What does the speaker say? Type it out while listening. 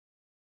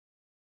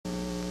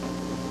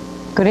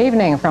Good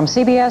evening. From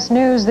CBS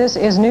News, this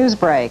is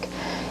Newsbreak.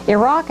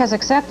 Iraq has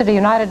accepted a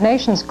United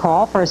Nations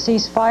call for a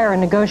ceasefire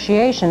and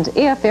negotiations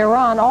if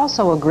Iran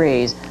also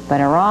agrees, but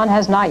Iran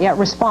has not yet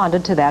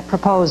responded to that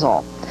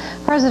proposal.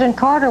 President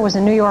Carter was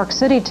in New York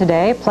City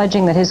today,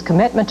 pledging that his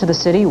commitment to the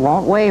city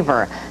won't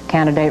waver.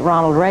 Candidate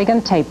Ronald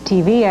Reagan taped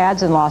TV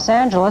ads in Los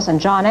Angeles, and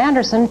John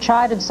Anderson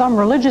chided some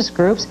religious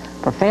groups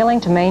for failing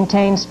to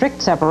maintain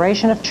strict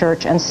separation of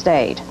church and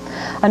state.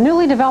 A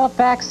newly developed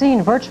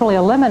vaccine virtually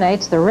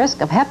eliminates the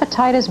risk of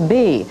hepatitis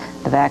B.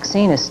 The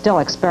vaccine is still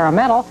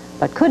experimental,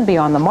 but could be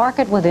on the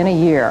market within a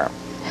year.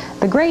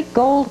 The Great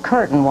Gold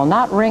Curtain will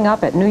not ring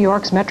up at New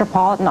York's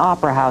Metropolitan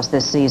Opera House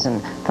this season.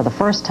 For the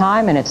first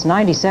time in its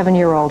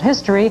 97-year-old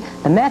history,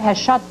 the Met has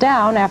shut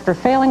down after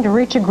failing to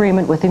reach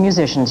agreement with the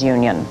Musicians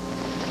Union.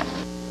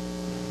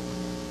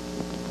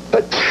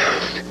 But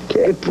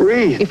can't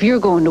breathe. If you're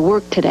going to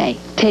work today,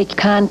 take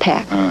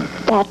Contac.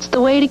 That's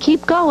the way to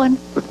keep going.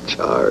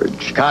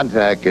 Charge.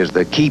 Contac is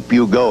the keep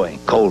you going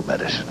cold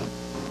medicine.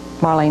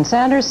 Marlene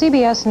Sanders,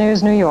 CBS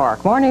News, New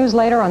York. More news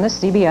later on this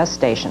CBS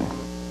station.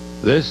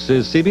 This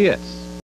is CBS.